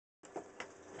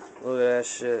Look at that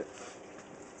shit.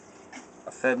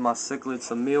 I fed my cichlids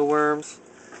some mealworms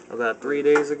about 3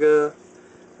 days ago.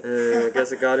 And I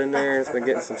guess it got in there and it's been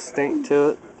getting some stink to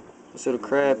it. So the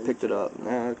crab picked it up.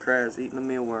 Now the crab's eating the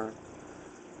mealworm.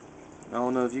 I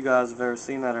don't know if you guys have ever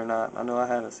seen that or not. I know I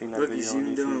haven't seen that Look, video he's on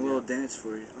even YouTube doing a little yet. dance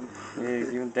for you. Yeah,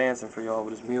 he's even dancing for y'all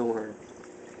with his mealworm.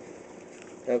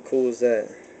 How cool is that?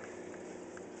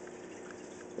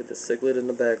 With the cichlid in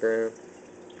the background.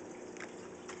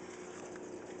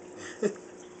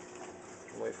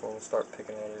 Wait for him to start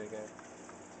picking at it again.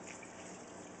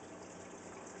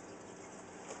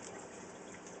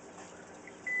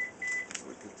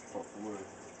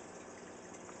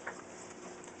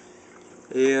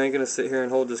 Yeah, I ain't gonna sit here and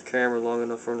hold this camera long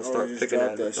enough for him to start picking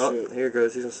at it. Oh, here it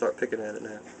goes. He's gonna start picking at it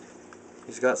now.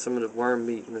 He's got some of the worm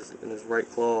meat in his right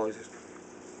claw. He's just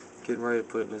getting ready to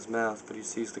put it in his mouth, but he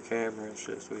sees the camera and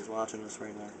shit, so he's watching us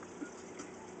right now.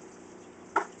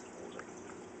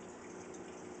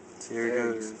 So here he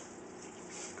goes.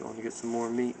 Going to get some more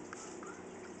meat.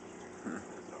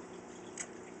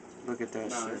 Look at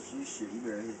that shit.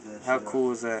 How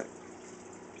cool is that?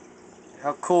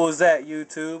 How cool is that,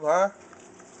 YouTube, huh?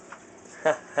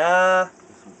 Haha.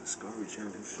 Discovery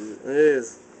Channel shit. It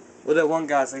is. What that one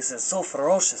guy said, he said, so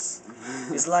ferocious.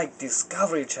 It's like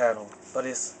Discovery Channel, but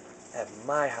it's at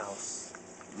my house.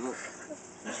 Look,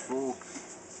 it's full.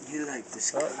 You like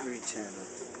Discovery Channel.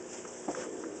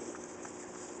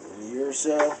 In a year or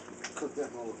so, cook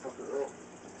that motherfucker up.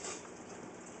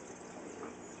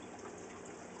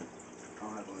 I'll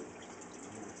have like,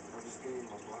 I just gave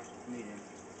my wife meeting.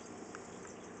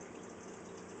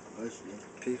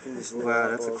 Peeping this little Wow,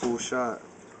 that's a cool shot.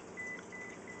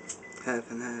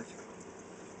 half and half.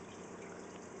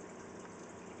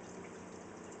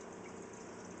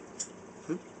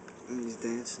 And he's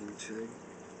dancing, too.